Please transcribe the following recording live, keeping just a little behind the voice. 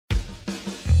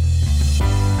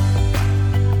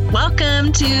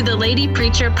Welcome to the Lady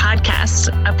Preacher Podcast,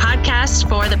 a podcast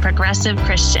for the progressive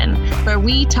Christian, where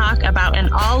we talk about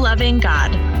an all-loving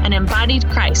God, an embodied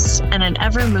Christ, and an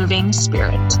ever-moving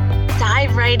Spirit.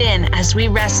 Dive right in as we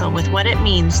wrestle with what it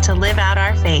means to live out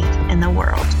our faith in the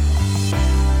world.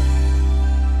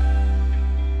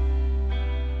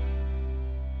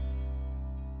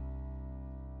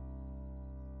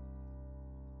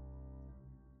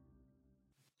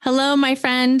 Hello, my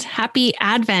friend. Happy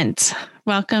Advent.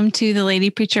 Welcome to the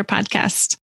Lady Preacher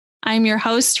Podcast. I'm your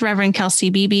host, Reverend Kelsey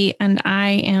Beebe, and I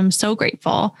am so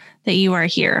grateful that you are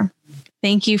here.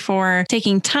 Thank you for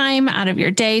taking time out of your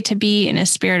day to be in a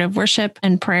spirit of worship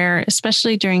and prayer,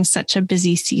 especially during such a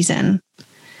busy season.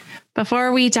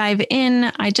 Before we dive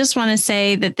in, I just want to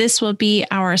say that this will be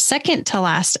our second to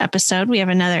last episode. We have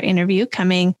another interview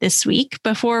coming this week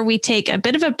before we take a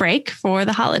bit of a break for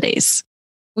the holidays.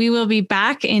 We will be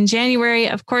back in January,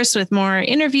 of course, with more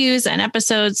interviews and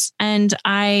episodes, and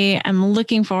I am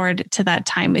looking forward to that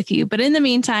time with you. But in the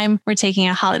meantime, we're taking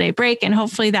a holiday break, and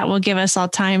hopefully that will give us all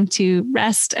time to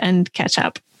rest and catch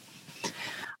up.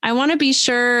 I want to be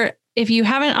sure, if you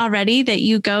haven't already, that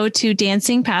you go to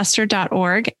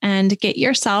dancingpastor.org and get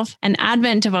yourself an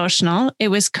Advent devotional. It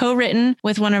was co-written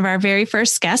with one of our very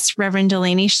first guests, Reverend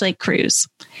Delaney Schlake Cruz.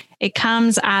 It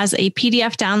comes as a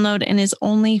PDF download and is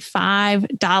only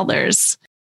 $5.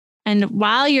 And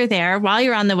while you're there, while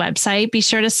you're on the website, be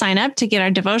sure to sign up to get our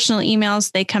devotional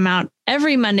emails. They come out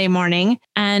every Monday morning.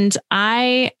 And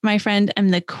I, my friend, am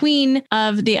the queen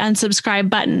of the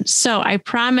unsubscribe button. So I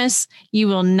promise you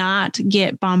will not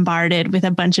get bombarded with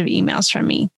a bunch of emails from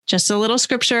me. Just a little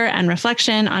scripture and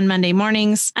reflection on Monday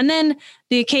mornings. And then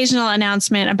the occasional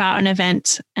announcement about an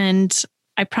event. And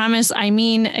I promise I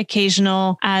mean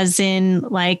occasional as in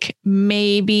like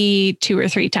maybe 2 or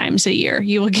 3 times a year,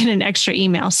 you will get an extra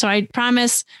email. So I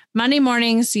promise Monday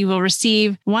mornings, you will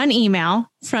receive one email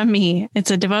from me.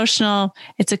 It's a devotional.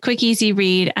 It's a quick, easy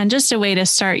read and just a way to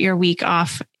start your week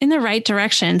off in the right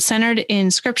direction, centered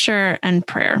in scripture and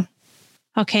prayer.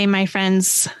 Okay, my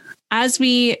friends, as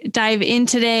we dive in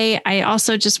today, I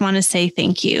also just want to say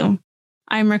thank you.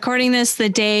 I'm recording this the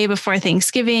day before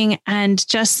Thanksgiving, and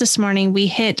just this morning we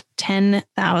hit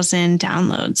 10,000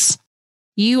 downloads.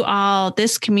 You all,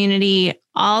 this community,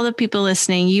 all the people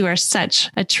listening, you are such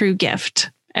a true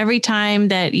gift. Every time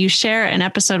that you share an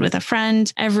episode with a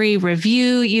friend, every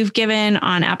review you've given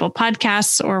on Apple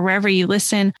Podcasts or wherever you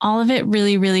listen, all of it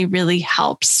really, really, really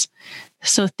helps.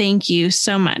 So thank you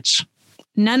so much.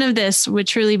 None of this would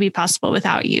truly be possible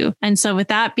without you. And so with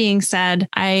that being said,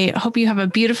 I hope you have a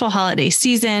beautiful holiday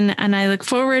season, and I look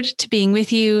forward to being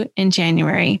with you in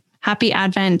January. Happy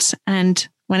Advent, and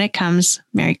when it comes,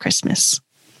 Merry Christmas.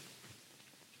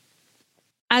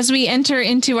 As we enter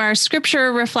into our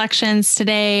scripture reflections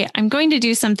today, I'm going to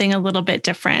do something a little bit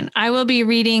different. I will be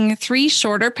reading 3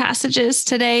 shorter passages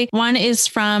today. One is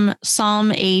from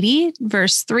Psalm 80,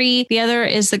 verse 3. The other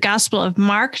is the Gospel of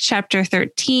Mark, chapter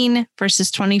 13,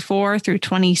 verses 24 through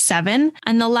 27.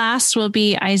 And the last will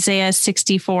be Isaiah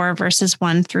 64, verses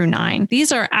 1 through 9.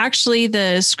 These are actually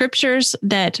the scriptures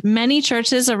that many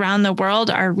churches around the world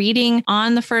are reading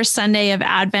on the first Sunday of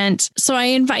Advent. So I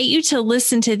invite you to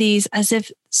listen to these as if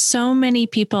so many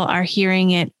people are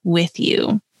hearing it with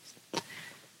you.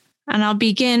 And I'll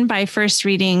begin by first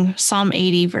reading Psalm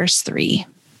 80, verse 3.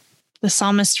 The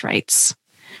psalmist writes,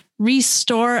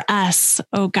 "Restore us,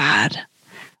 O God.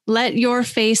 Let your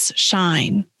face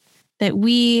shine, that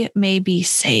we may be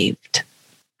saved."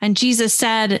 And Jesus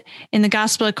said in the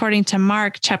Gospel according to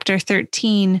Mark chapter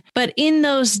 13, "But in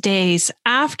those days,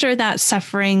 after that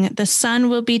suffering, the sun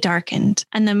will be darkened,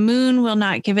 and the moon will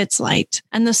not give its light,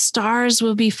 and the stars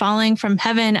will be falling from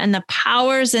heaven, and the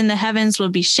powers in the heavens will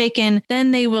be shaken. Then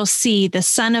they will see the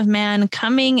Son of Man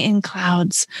coming in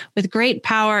clouds with great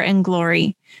power and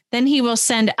glory. Then he will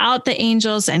send out the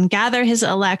angels and gather his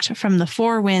elect from the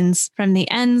 4 winds, from the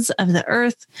ends of the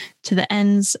earth to the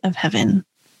ends of heaven."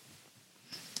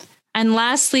 And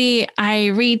lastly, I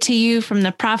read to you from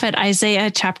the prophet Isaiah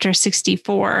chapter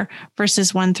 64,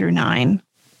 verses 1 through 9.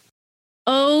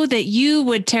 "Oh, that you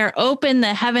would tear open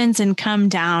the heavens and come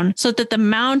down, so that the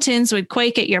mountains would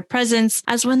quake at your presence,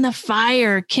 as when the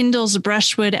fire kindles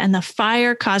brushwood and the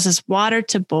fire causes water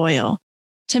to boil,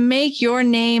 to make your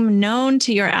name known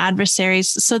to your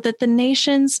adversaries, so that the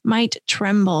nations might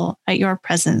tremble at your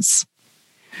presence.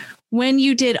 When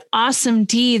you did awesome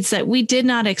deeds that we did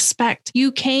not expect, you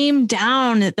came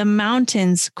down, the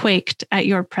mountains quaked at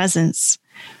your presence.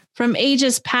 From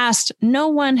ages past, no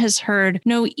one has heard,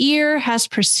 no ear has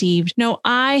perceived, no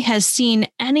eye has seen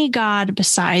any God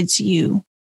besides you,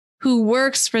 who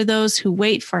works for those who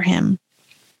wait for him.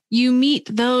 You meet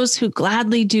those who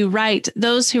gladly do right,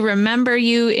 those who remember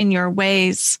you in your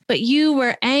ways. But you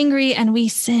were angry and we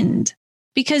sinned.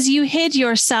 Because you hid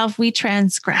yourself, we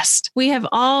transgressed. We have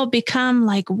all become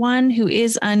like one who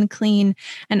is unclean,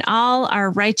 and all our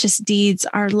righteous deeds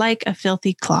are like a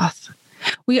filthy cloth.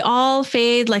 We all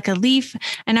fade like a leaf,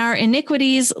 and our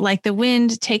iniquities, like the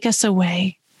wind, take us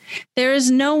away. There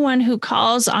is no one who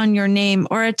calls on your name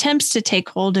or attempts to take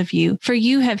hold of you, for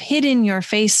you have hidden your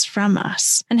face from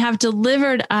us and have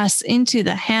delivered us into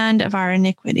the hand of our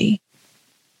iniquity.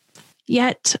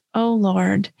 Yet, O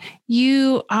Lord,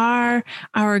 you are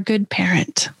our good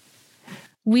parent.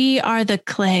 We are the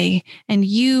clay, and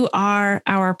you are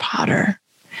our potter.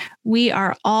 We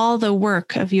are all the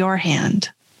work of your hand.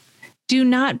 Do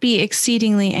not be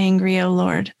exceedingly angry, O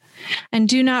Lord, and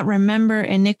do not remember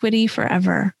iniquity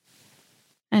forever.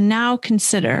 And now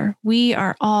consider, we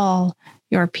are all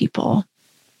your people.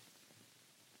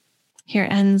 Here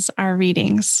ends our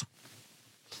readings.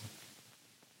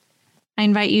 I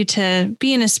invite you to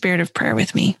be in a spirit of prayer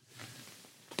with me.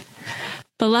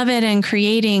 Beloved and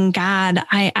creating God,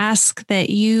 I ask that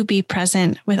you be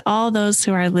present with all those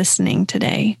who are listening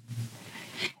today.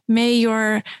 May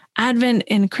your Advent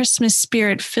and Christmas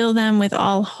spirit fill them with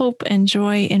all hope and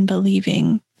joy in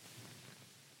believing.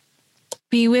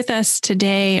 Be with us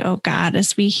today, O God,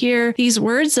 as we hear these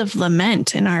words of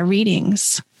lament in our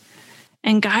readings,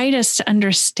 and guide us to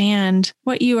understand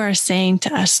what you are saying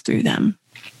to us through them.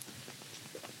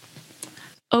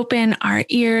 Open our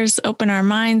ears, open our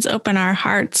minds, open our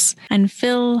hearts, and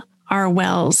fill our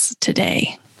wells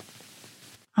today.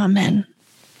 Amen.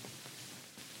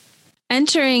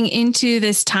 Entering into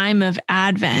this time of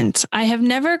Advent, I have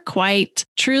never quite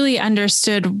truly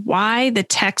understood why the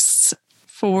texts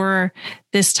for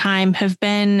this time have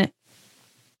been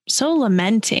so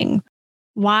lamenting,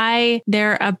 why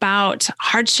they're about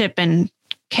hardship and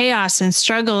chaos and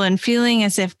struggle and feeling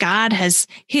as if God has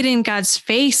hidden God's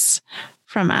face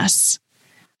from us.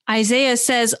 Isaiah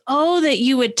says, "Oh, that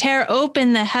you would tear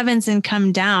open the heavens and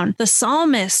come down." The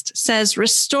psalmist says,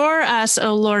 "Restore us,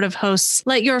 O Lord of hosts.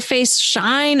 Let your face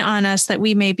shine on us that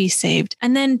we may be saved."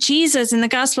 And then Jesus in the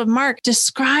Gospel of Mark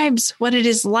describes what it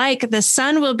is like. The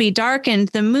sun will be darkened,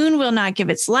 the moon will not give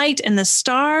its light, and the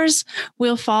stars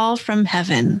will fall from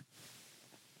heaven.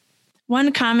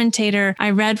 One commentator I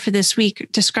read for this week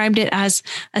described it as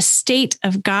a state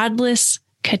of godless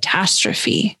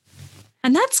catastrophe.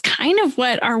 And that's kind of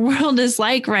what our world is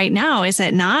like right now, is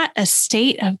it not? A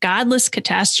state of godless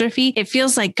catastrophe. It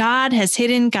feels like God has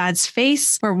hidden God's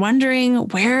face. We're wondering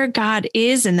where God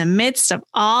is in the midst of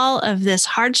all of this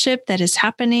hardship that is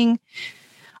happening.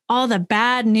 All the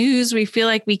bad news we feel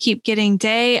like we keep getting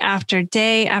day after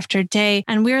day after day.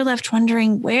 And we're left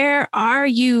wondering, where are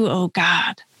you, oh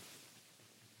God?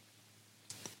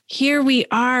 Here we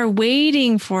are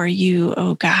waiting for you,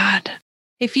 oh God.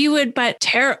 If you would but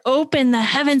tear open the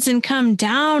heavens and come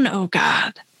down, oh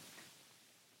God.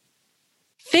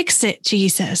 Fix it,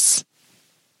 Jesus.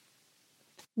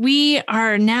 We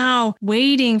are now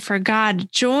waiting for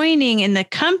God, joining in the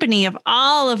company of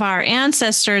all of our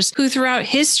ancestors who throughout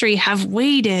history have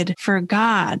waited for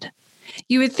God.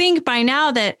 You would think by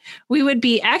now that we would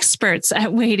be experts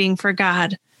at waiting for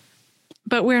God,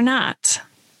 but we're not.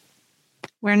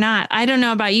 We're not. I don't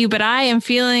know about you, but I am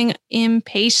feeling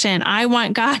impatient. I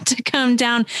want God to come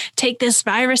down, take this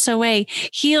virus away,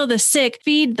 heal the sick,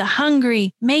 feed the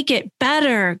hungry, make it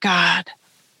better, God.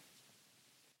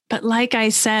 But like I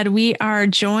said, we are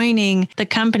joining the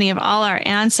company of all our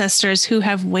ancestors who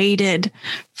have waited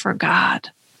for God.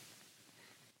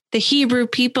 The Hebrew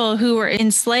people who were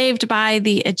enslaved by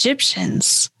the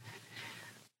Egyptians.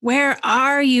 Where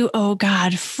are you, O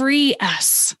God? Free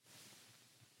us.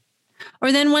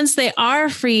 Or then once they are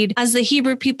freed, as the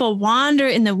Hebrew people wander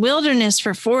in the wilderness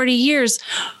for 40 years,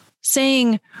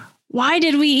 saying, why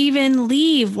did we even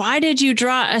leave? Why did you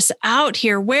draw us out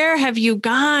here? Where have you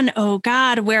gone, oh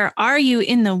God? Where are you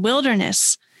in the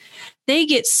wilderness? They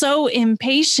get so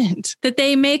impatient that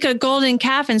they make a golden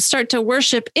calf and start to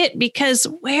worship it, because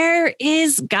where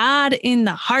is God in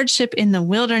the hardship, in the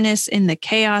wilderness, in the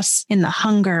chaos, in the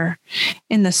hunger,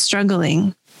 in the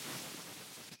struggling?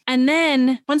 And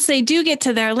then once they do get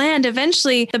to their land,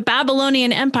 eventually the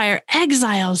Babylonian Empire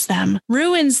exiles them,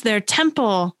 ruins their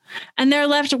temple, and they're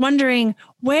left wondering,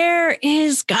 where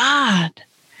is God?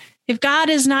 If God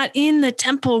is not in the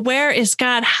temple, where is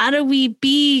God? How do we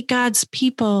be God's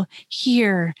people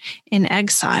here in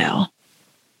exile?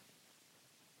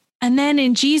 And then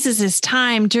in Jesus's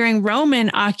time during Roman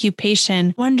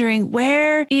occupation, wondering,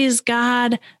 where is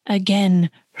God again?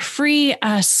 Free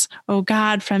us, O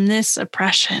God, from this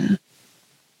oppression.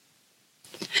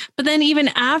 But then even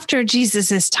after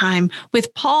Jesus's time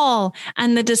with Paul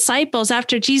and the disciples,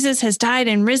 after Jesus has died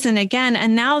and risen again,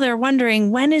 and now they're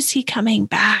wondering, when is he coming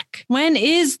back? When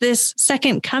is this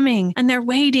second coming? And they're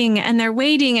waiting and they're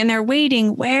waiting and they're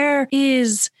waiting. Where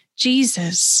is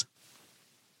Jesus?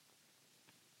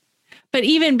 But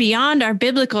even beyond our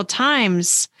biblical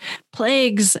times,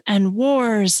 plagues and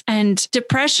wars and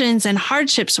depressions and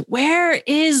hardships, where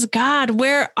is God?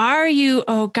 Where are you,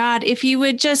 oh God? If you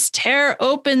would just tear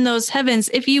open those heavens,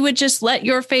 if you would just let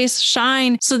your face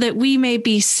shine so that we may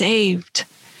be saved.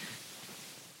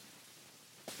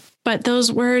 But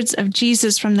those words of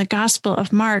Jesus from the Gospel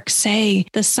of Mark say,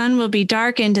 the sun will be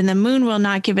darkened and the moon will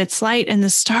not give its light and the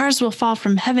stars will fall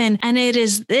from heaven. And it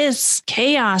is this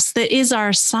chaos that is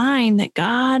our sign that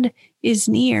God is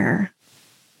near.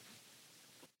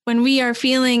 When we are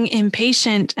feeling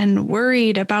impatient and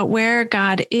worried about where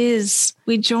God is,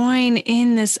 we join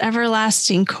in this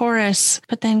everlasting chorus.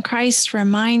 But then Christ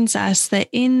reminds us that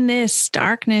in this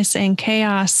darkness and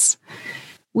chaos,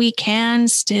 we can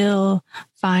still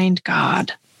find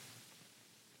God.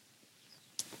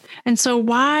 And so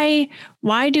why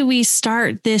do we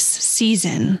start this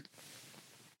season,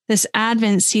 this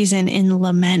Advent season, in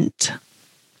lament?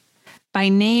 By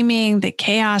naming the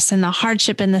chaos and the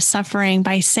hardship and the suffering,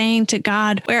 by saying to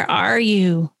God, where are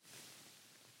you?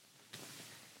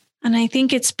 And I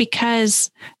think it's because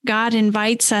God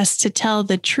invites us to tell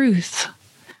the truth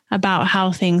about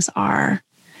how things are.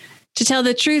 To tell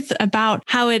the truth about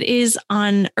how it is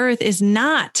on earth is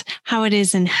not how it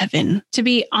is in heaven. To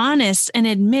be honest and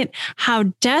admit how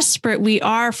desperate we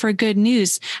are for good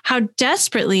news, how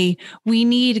desperately we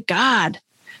need God,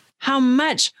 how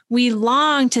much we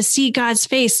long to see God's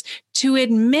face, to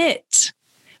admit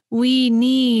we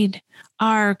need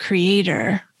our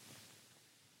Creator.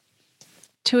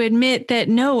 To admit that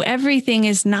no, everything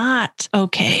is not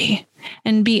okay,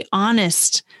 and be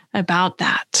honest about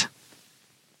that.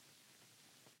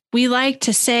 We like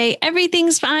to say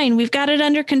everything's fine, we've got it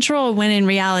under control, when in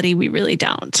reality, we really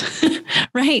don't,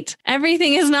 right?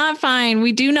 Everything is not fine.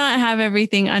 We do not have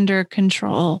everything under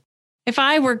control. If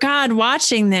I were God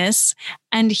watching this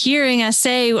and hearing us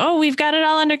say, oh, we've got it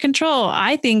all under control,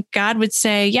 I think God would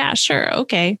say, yeah, sure,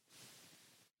 okay.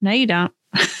 No, you don't.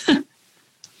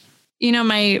 You know,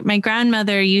 my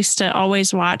grandmother used to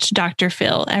always watch Dr.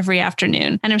 Phil every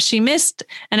afternoon. And if she missed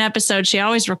an episode, she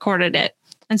always recorded it.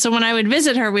 And so when I would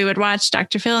visit her, we would watch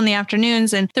Dr. Phil in the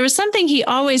afternoons. And there was something he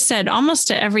always said almost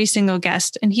to every single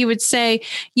guest. And he would say,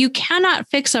 you cannot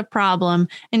fix a problem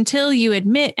until you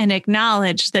admit and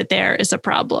acknowledge that there is a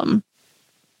problem.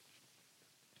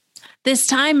 This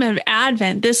time of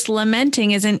Advent, this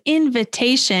lamenting is an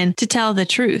invitation to tell the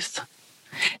truth,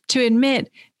 to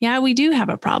admit, yeah, we do have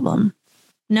a problem.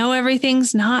 No,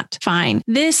 everything's not fine.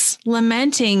 This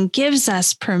lamenting gives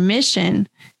us permission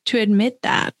to admit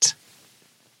that.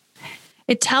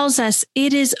 It tells us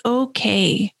it is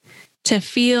okay to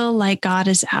feel like God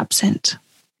is absent.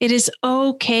 It is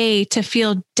okay to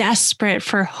feel desperate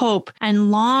for hope and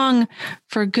long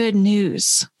for good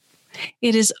news.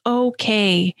 It is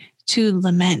okay to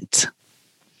lament.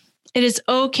 It is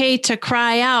okay to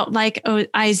cry out like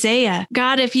Isaiah,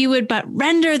 God, if you would but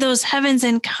render those heavens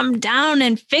and come down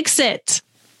and fix it.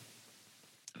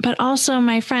 But also,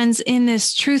 my friends, in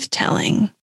this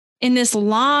truth-telling, in this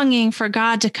longing for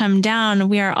God to come down,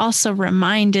 we are also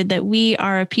reminded that we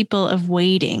are a people of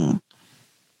waiting.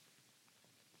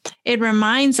 It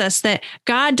reminds us that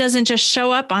God doesn't just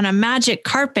show up on a magic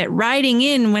carpet, riding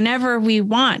in whenever we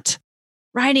want,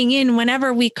 riding in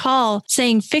whenever we call,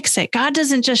 saying, fix it. God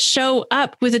doesn't just show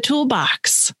up with a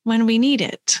toolbox when we need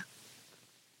it.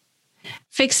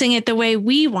 Fixing it the way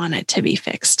we want it to be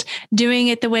fixed, doing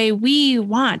it the way we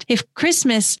want. If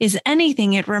Christmas is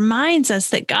anything, it reminds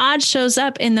us that God shows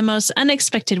up in the most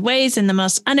unexpected ways, in the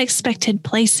most unexpected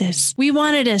places. We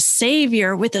wanted a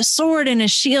savior with a sword and a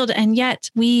shield, and yet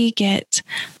we get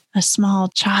a small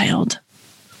child,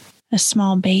 a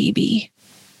small baby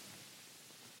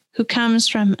who comes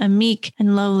from a meek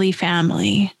and lowly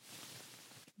family,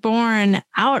 born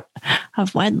out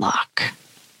of wedlock.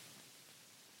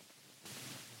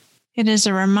 It is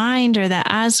a reminder that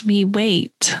as we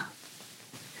wait,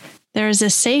 there is a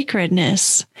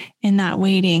sacredness in that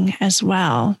waiting as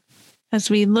well, as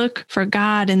we look for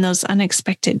God in those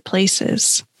unexpected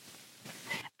places.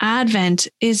 Advent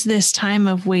is this time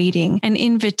of waiting, an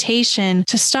invitation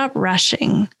to stop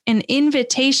rushing, an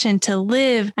invitation to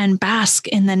live and bask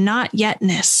in the not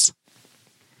yetness,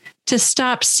 to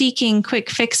stop seeking quick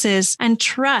fixes and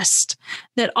trust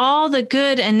that all the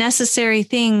good and necessary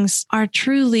things are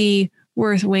truly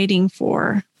worth waiting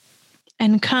for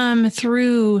and come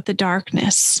through the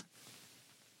darkness.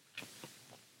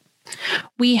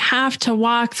 We have to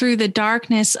walk through the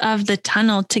darkness of the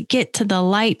tunnel to get to the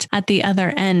light at the other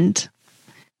end.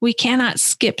 We cannot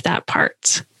skip that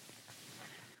part.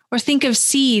 Or think of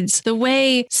seeds, the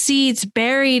way seeds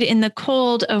buried in the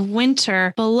cold of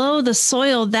winter below the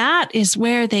soil, that is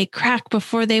where they crack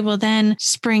before they will then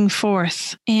spring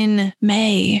forth in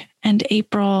May and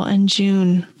April and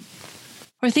June.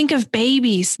 Or think of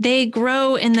babies, they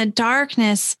grow in the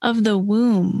darkness of the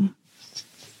womb.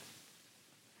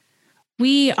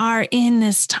 We are in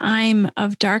this time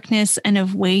of darkness and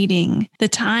of waiting, the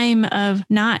time of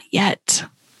not yet.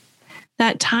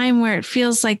 That time where it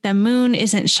feels like the moon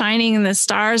isn't shining and the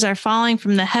stars are falling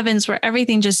from the heavens, where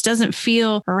everything just doesn't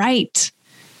feel right.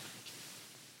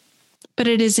 But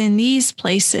it is in these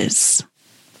places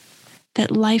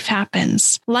that life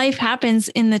happens. Life happens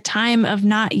in the time of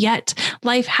not yet.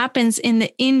 Life happens in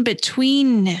the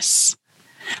in-betweenness.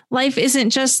 Life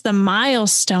isn't just the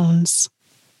milestones.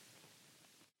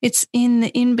 It's in the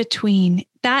in-between.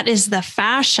 That is the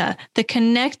fascia, the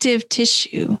connective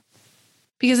tissue.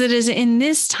 Because it is in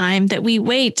this time that we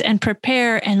wait and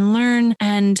prepare and learn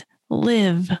and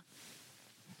live.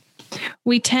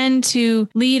 We tend to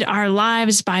lead our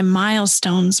lives by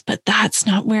milestones, but that's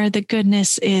not where the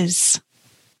goodness is.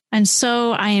 And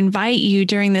so I invite you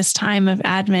during this time of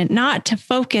Advent not to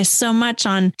focus so much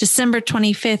on December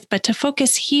 25th, but to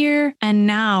focus here and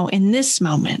now in this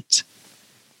moment.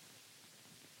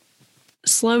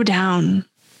 Slow down,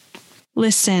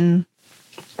 listen,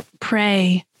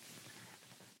 pray.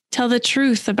 Tell the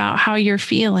truth about how you're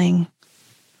feeling.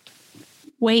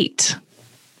 Wait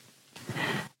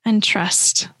and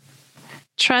trust.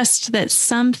 Trust that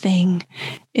something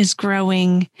is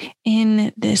growing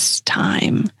in this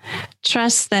time.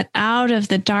 Trust that out of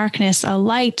the darkness, a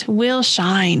light will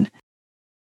shine.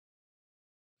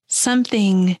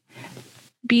 Something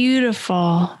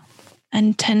beautiful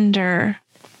and tender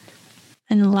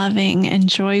and loving and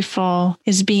joyful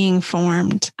is being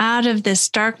formed. Out of this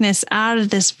darkness, out of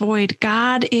this void,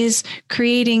 God is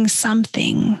creating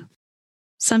something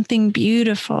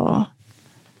beautiful,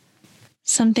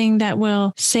 something that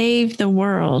will save the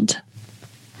world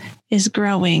is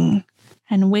growing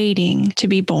and waiting to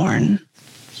be born.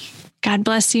 God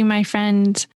bless you, my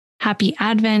friend. Happy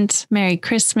Advent, Merry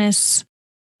Christmas,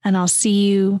 and I'll see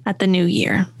you at the new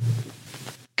year.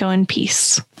 Go in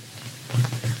peace.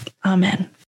 Amen.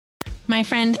 My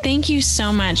friend, thank you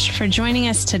so much for joining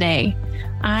us today.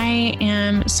 I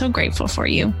am so grateful for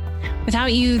you.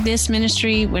 Without you, this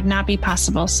ministry would not be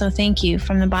possible. So thank you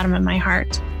from the bottom of my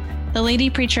heart. The Lady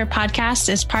Preacher podcast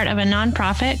is part of a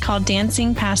nonprofit called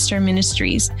Dancing Pastor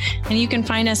Ministries, and you can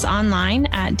find us online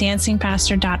at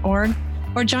dancingpastor.org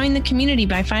or join the community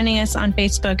by finding us on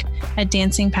Facebook at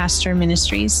Dancing Pastor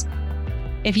Ministries.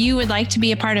 If you would like to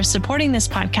be a part of supporting this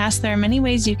podcast, there are many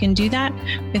ways you can do that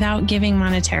without giving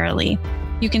monetarily.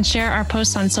 You can share our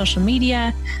posts on social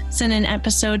media, send an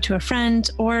episode to a friend,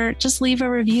 or just leave a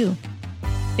review.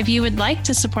 If you would like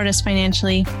to support us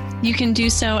financially, you can do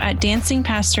so at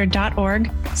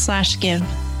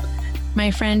dancingpastor.org/give. My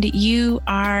friend, you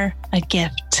are a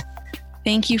gift.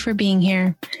 Thank you for being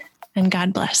here, and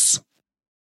God bless.